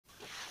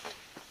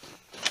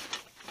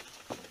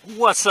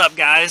What's up,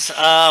 guys?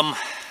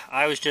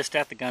 I was just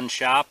at the gun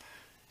shop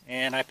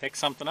and I picked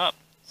something up.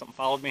 Something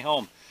followed me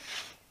home.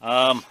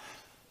 I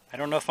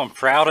don't know if I'm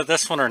proud of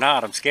this one or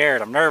not. I'm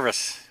scared. I'm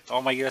nervous.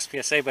 All my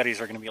USPSA buddies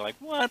are going to be like,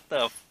 "What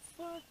the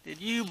fuck did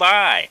you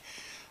buy?"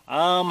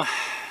 I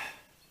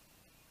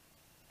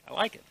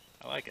like it.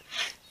 I like it.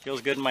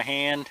 Feels good in my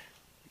hand.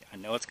 I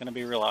know it's going to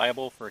be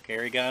reliable for a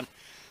carry gun.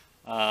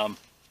 Glock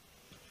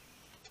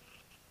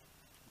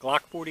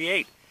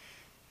 48.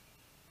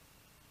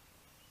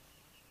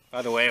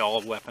 By the way, all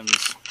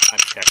weapons, I've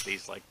checked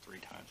these like 3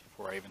 times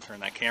before I even turn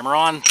that camera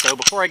on. So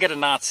before I get a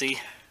Nazi,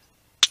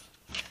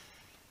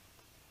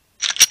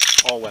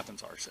 all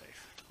weapons are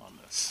safe on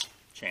this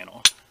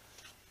channel.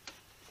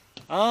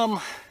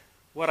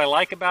 What I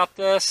like about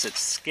this,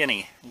 it's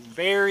skinny.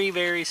 Very,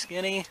 very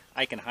skinny.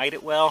 I can hide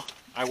it well.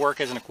 I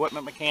work as an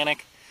equipment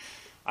mechanic.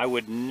 I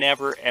would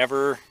never,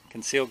 ever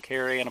concealed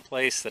carry in a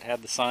place that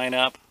had the sign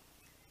up.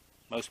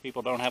 Most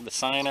people don't have the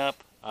sign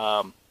up.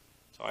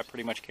 So I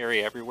pretty much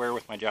carry everywhere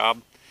with my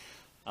job.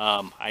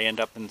 I end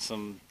up in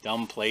some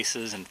dumb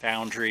places and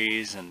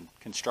foundries and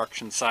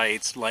construction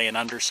sites laying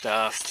under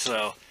stuff.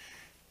 So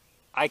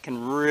I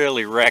can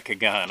really wreck a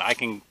gun. I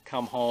can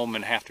come home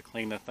and have to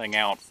clean the thing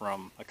out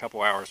from a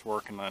couple hours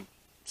working on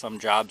some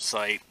job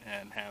site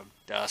and have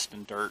dust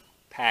and dirt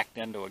packed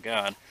into a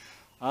gun.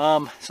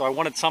 So I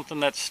wanted something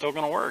that's still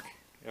going to work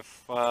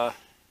if I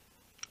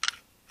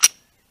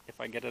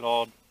get it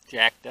all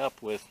jacked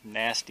up with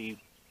nasty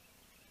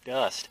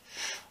dust.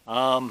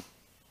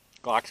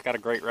 Glock's got a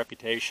great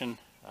reputation.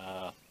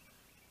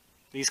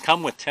 These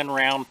come with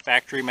 10-round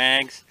factory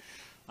mags.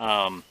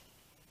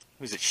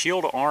 Who's it?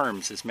 Shield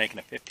Arms is making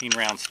a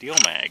 15-round steel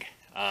mag.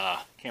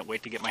 Can't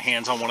wait to get my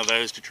hands on one of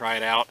those to try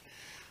it out.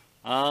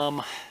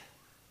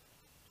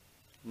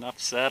 Enough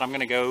said. I'm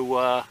going to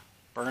go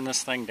burn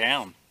this thing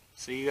down.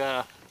 See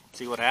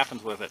what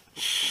happens with it.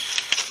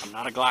 I'm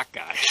not a Glock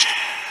guy,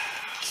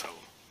 so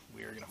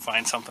we are going to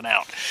find something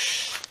out.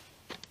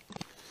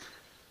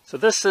 So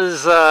this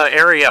is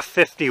Area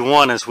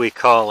 51, as we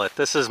call it.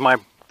 This is my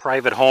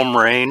private home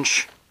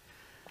range.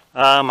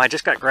 I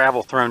just got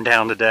gravel thrown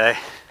down today,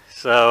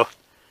 so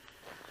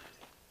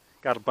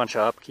got a bunch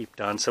of upkeep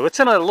done. So it's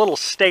in a little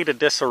state of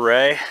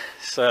disarray,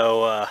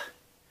 so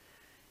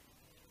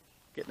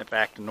getting it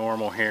back to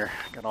normal here.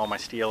 Got all my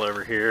steel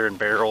over here and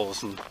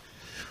barrels and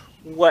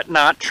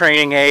whatnot,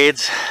 training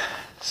aids.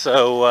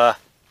 So I'm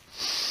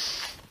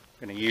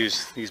going to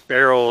use these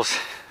barrels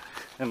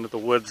into the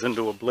woods,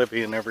 into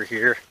oblivion over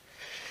here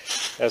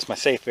as my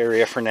safe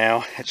area for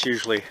now. It's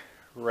usually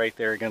right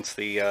there against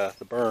the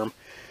berm.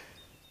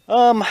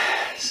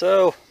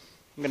 So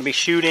I'm going to be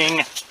shooting.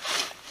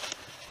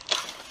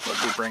 What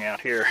did we bring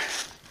out here?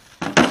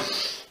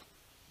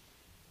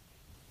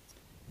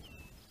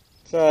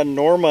 It's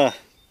Norma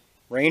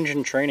range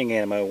and training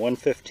ammo,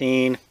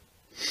 115.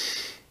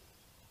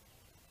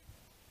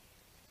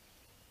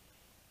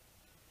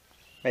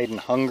 Made in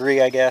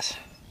Hungary, I guess.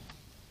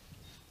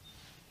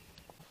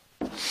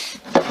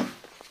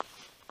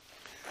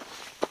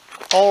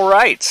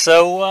 Alright,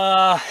 so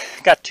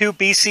got 2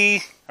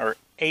 BC or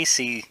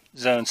AC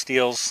zone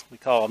steels, we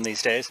call them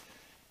these days,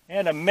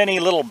 and a mini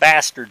little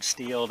bastard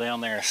steel down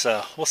there,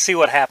 so we'll see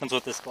what happens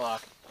with this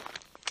Glock.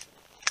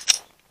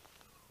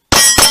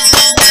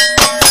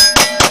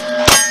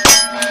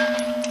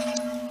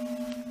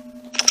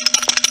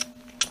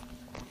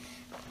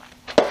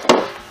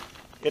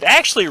 It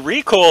actually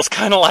recoils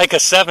kind of like a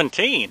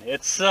 17.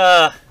 It's,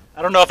 I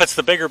don't know if it's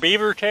the bigger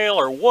beaver tail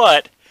or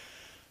what,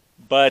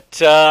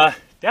 but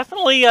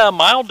definitely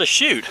mild to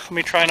shoot. Let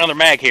me try another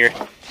mag here.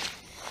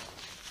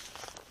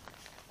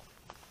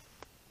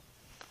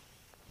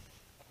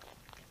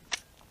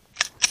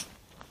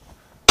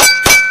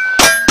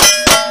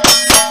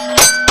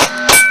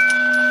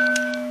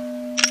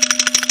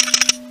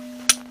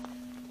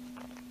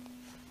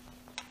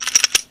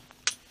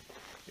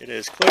 It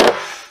is clear.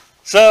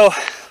 So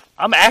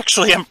I'm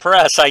actually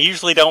impressed. I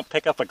usually don't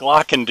pick up a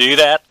Glock and do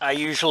that. I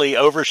usually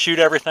overshoot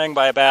everything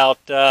by about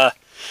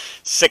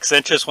 6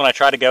 inches when I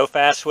try to go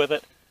fast with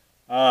it.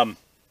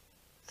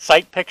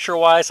 Sight picture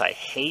wise, I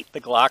hate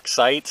the Glock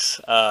sights.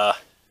 I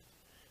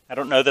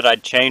don't know that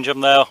I'd change them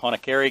though on a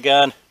carry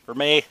gun for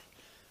me.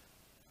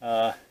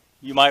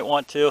 You might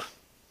want to.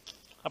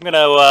 I'm going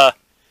to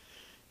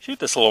shoot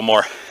this a little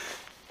more.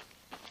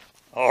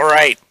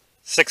 Alright,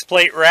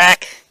 6-plate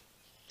rack,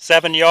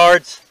 7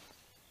 yards.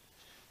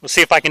 We'll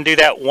see if I can do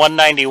that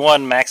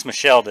 191 Max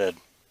Michel did.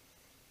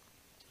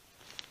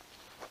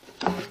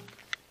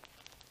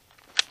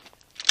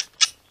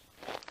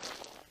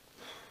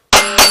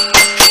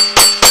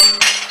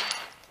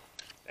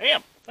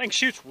 Damn, thing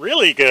shoots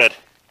really good.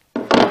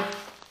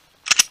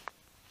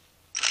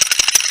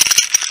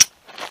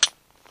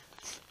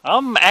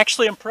 I'm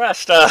actually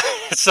impressed.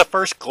 It's the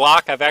first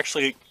Glock I've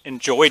actually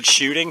enjoyed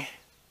shooting,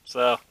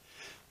 so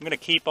I'm going to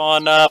keep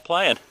on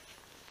playing.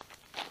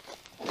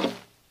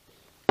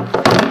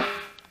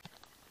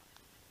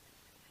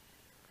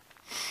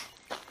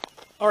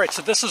 Alright,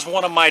 so this is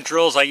one of my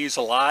drills I use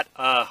a lot.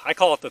 I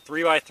call it the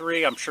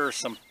 3x3. I'm sure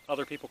some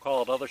other people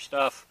call it other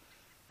stuff.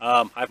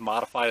 I've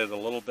modified it a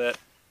little bit.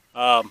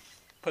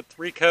 Put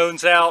 3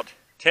 cones out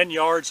 10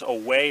 yards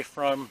away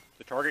from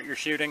the target you're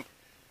shooting.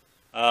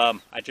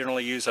 I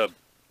generally use a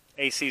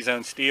AC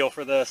zone steel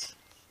for this.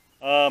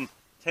 10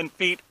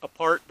 feet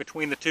apart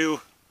between the 2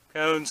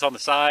 cones on the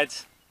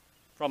sides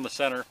from the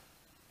center.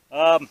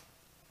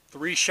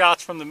 3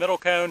 shots from the middle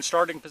cone,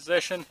 starting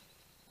position.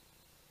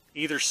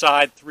 Either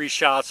side, 3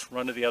 shots,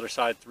 run to the other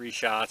side, 3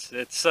 shots.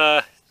 It's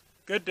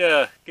good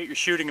to get your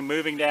shooting and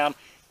moving down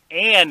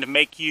and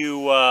make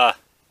you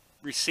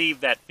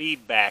receive that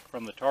feedback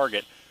from the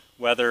target.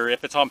 Whether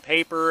if it's on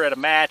paper at a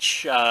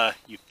match,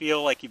 you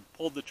feel like you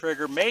pulled the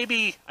trigger,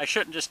 maybe I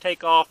shouldn't just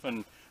take off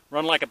and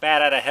run like a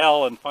bat out of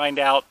hell and find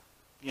out,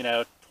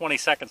 20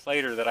 seconds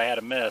later that I had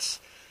a miss.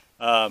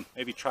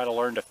 Maybe try to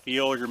learn to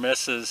feel your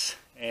misses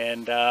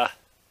and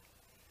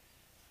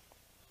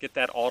get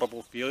that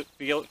audible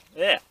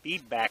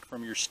feedback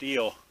from your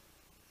steel.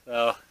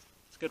 So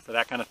it's good for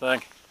that kind of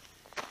thing.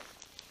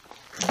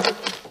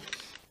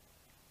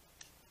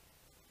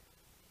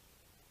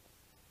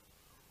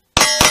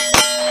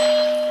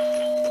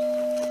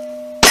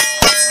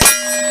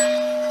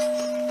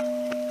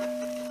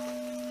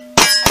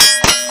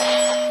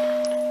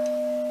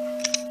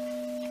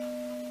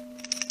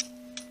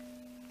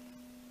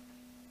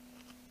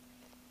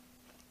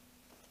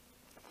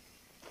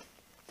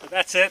 So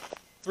that's it.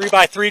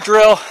 3x3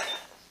 drill.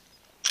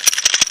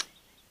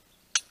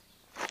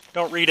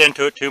 Don't read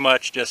into it too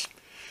much, just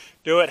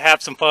do it,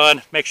 have some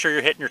fun, make sure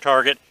you're hitting your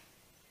target.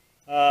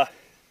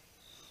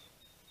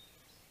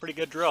 Pretty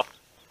good drill.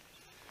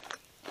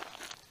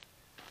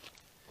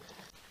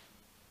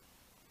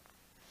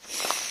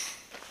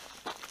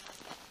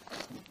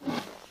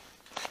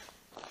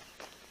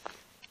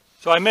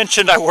 So I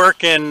mentioned I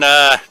work in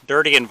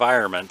dirty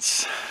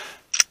environments.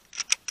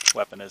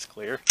 Weapon is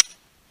clear.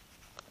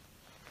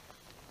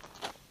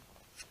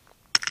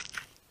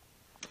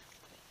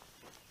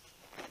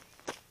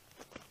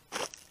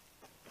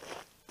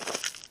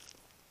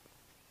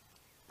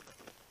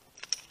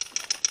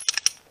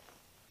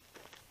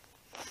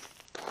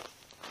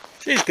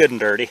 She's good and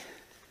dirty.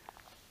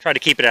 Try to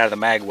keep it out of the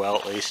mag well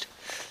at least.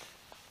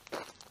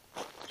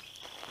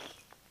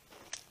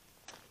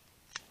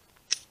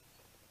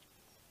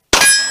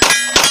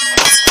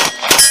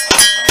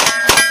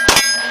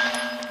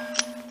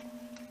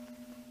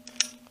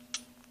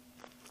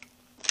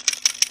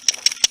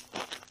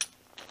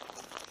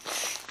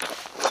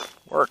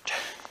 Worked.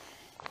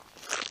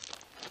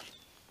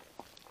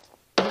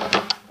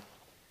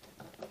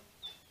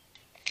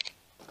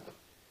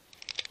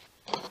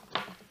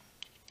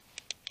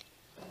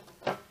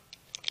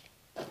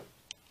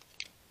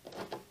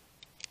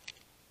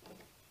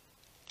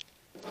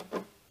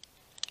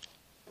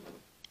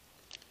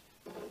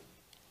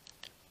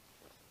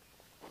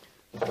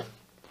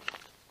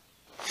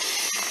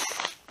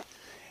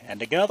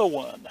 And another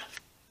one.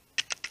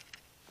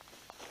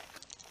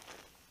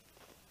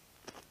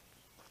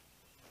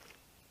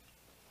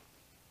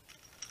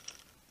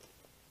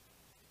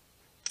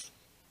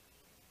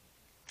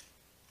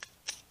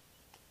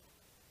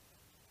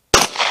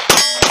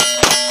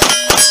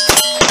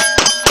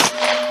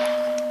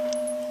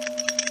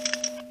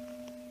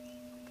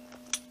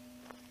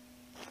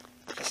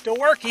 Still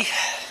worky.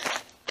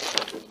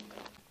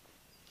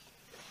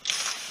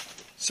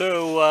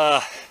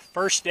 So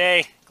first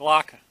day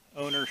Glock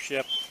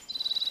ownership,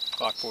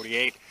 Glock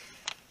 48.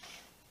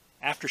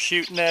 After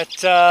shooting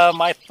it,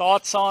 my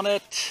thoughts on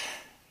it,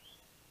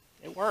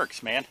 it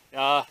works, man.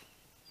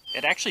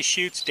 It actually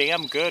shoots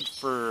damn good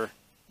for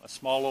a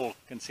small little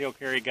concealed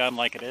carry gun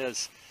like it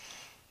is.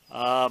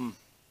 I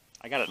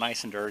got it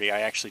nice and dirty.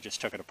 I actually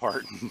just took it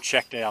apart and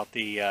checked out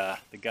the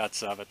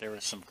guts of it. There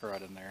was some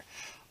crud in there.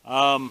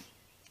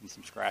 And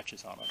some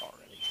scratches on it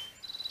already.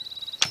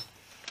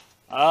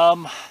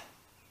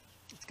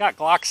 It's got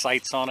Glock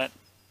sights on it.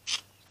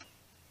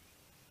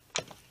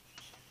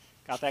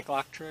 Got that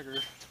Glock trigger.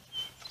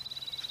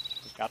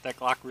 It's got that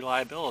Glock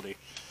reliability.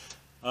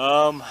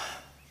 So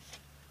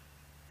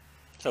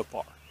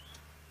far.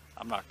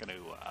 I'm not going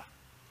to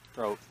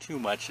throw too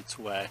much its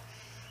way.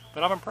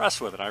 But I'm impressed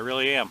with it. I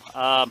really am.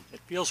 It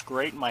feels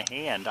great in my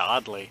hand,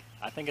 oddly.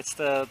 I think it's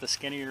the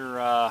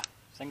skinnier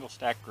single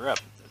stack grip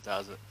that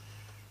does it.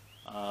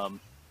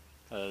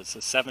 Because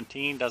a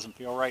 17 doesn't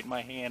feel right in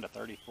my hand, a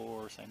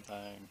 34, same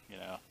thing, you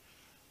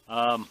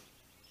know.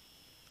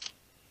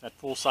 That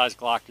full-size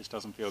Glock just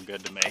doesn't feel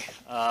good to me.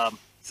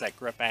 It's that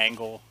grip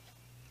angle.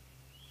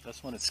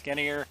 This one is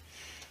skinnier.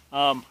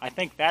 I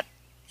think that's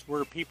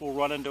where people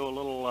run into a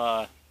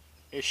little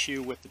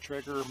issue with the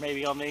trigger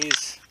maybe on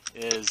these,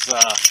 is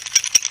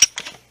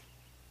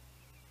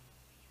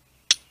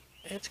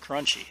it's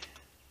crunchy.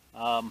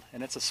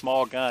 And it's a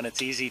small gun.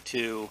 It's easy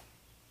to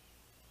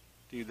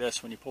do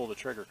this when you pull the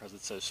trigger because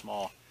it's so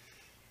small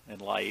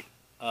and light,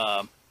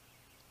 and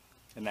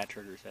that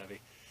trigger is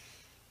heavy.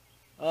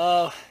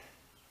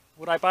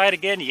 Would I buy it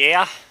again?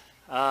 Yeah,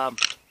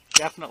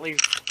 definitely.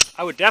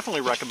 I would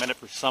definitely recommend it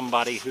for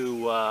somebody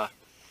who got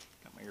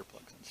my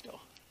earplugs in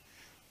still.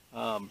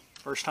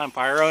 First time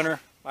firearm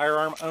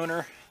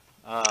owner.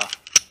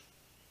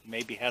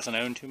 maybe hasn't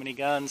owned too many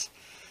guns,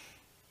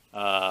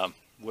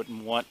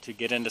 wouldn't want to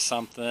get into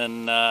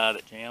something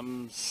that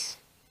jams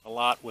a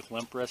lot with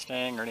limp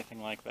wristing or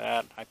anything like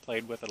that. I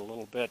played with it a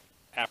little bit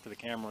after the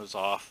camera was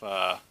off,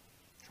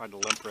 tried to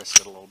limp wrist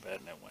it a little bit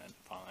and it went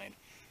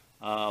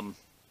fine.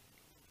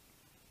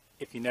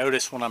 If you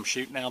notice when I'm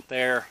shooting out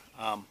there,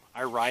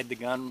 I ride the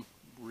gun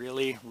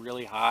really,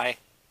 really high.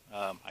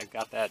 I've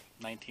got that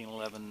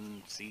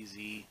 1911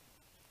 CZ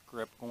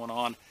grip going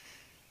on,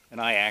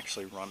 and I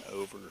actually run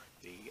over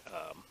the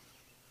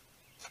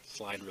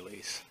slide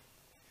release.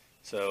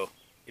 So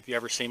if you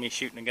ever see me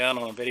shooting a gun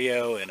on a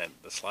video and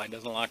the slide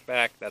doesn't lock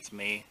back, that's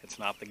me. It's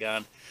not the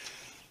gun.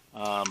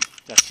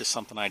 That's just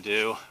something I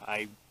do.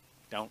 I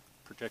don't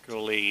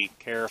particularly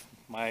care if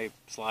my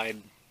slide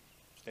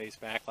stays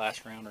back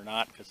last round or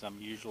not, because I'm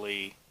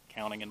usually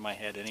counting in my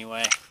head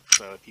anyway.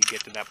 So if you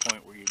get to that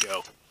point where you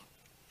go,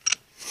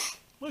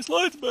 my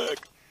slide's back,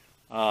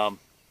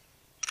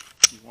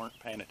 you weren't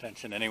paying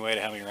attention anyway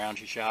to how many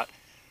rounds you shot.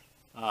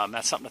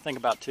 That's something to think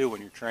about too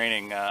when you're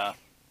training.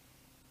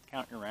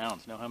 Count your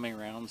rounds, know how many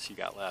rounds you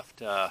got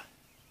left. You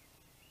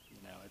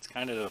know, it's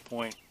kind of the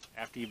point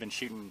after you've been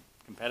shooting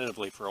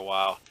competitively for a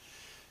while,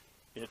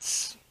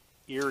 it's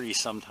eerie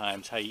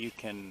sometimes how you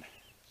can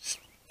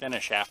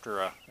finish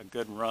after a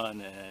good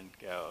run and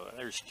go,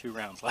 there's 2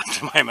 rounds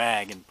left in my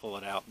mag, and pull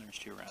it out and there's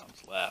 2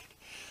 rounds left.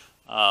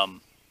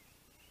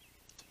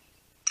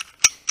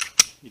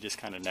 You just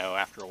kind of know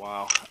after a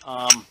while.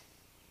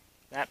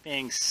 That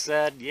being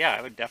said, yeah,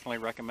 I would definitely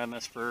recommend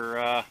this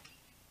for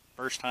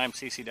first time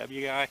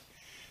CCW guy.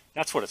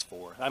 That's what it's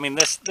for. I mean,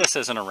 this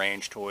isn't a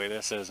range toy.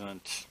 This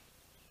isn't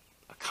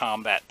a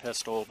combat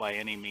pistol by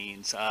any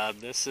means.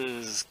 This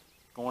is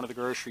going to the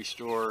grocery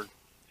store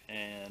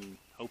and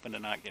hoping to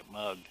not get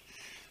mugged.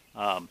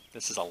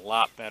 This is a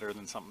lot better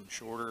than something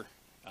shorter,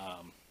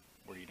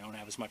 where you don't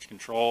have as much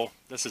control.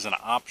 This is an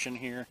option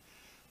here,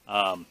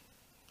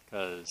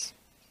 because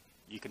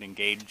you can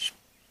engage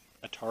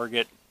a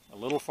target a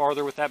little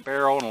farther with that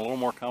barrel and a little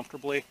more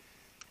comfortably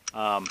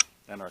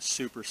than our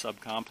super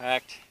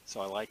subcompact.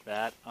 So I like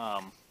that.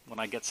 When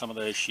I get some of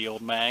those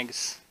shield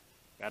mags,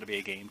 got to be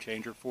a game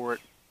changer for it.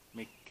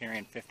 Me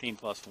carrying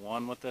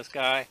 15+1 with this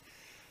guy.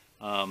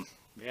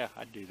 Yeah,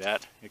 I'd do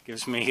that. It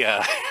gives me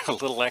a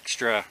little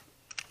extra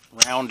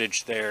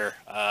roundage there,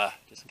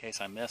 just in case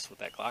I miss with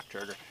that Glock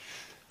trigger.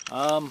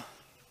 All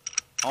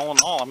in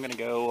all, I'm going to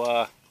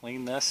go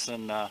clean this,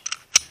 and I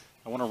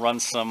want to run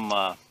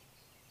some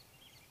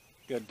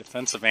good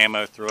defensive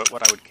ammo through it.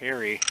 What I would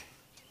carry,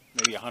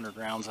 maybe 100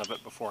 rounds of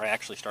it before I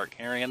actually start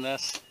carrying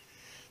this.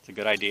 It's a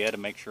good idea to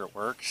make sure it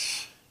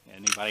works.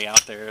 Anybody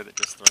out there that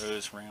just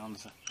throws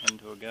rounds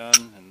into a gun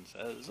and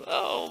says,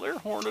 oh, they're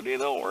Hornady,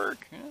 they'll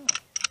work. Yeah.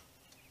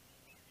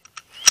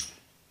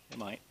 They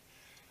might.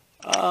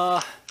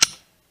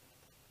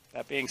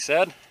 That being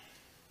said,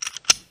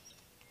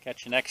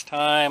 catch you next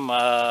time.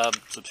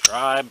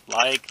 Subscribe,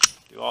 like,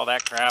 do all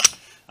that crap.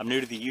 I'm new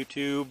to the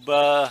YouTube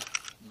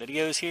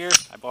videos here.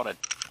 I bought a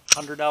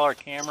 $100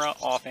 camera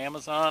off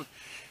Amazon.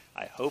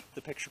 I hope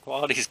the picture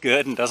quality is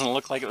good and doesn't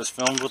look like it was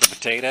filmed with a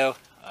potato.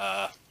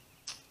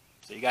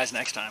 See you guys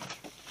next time.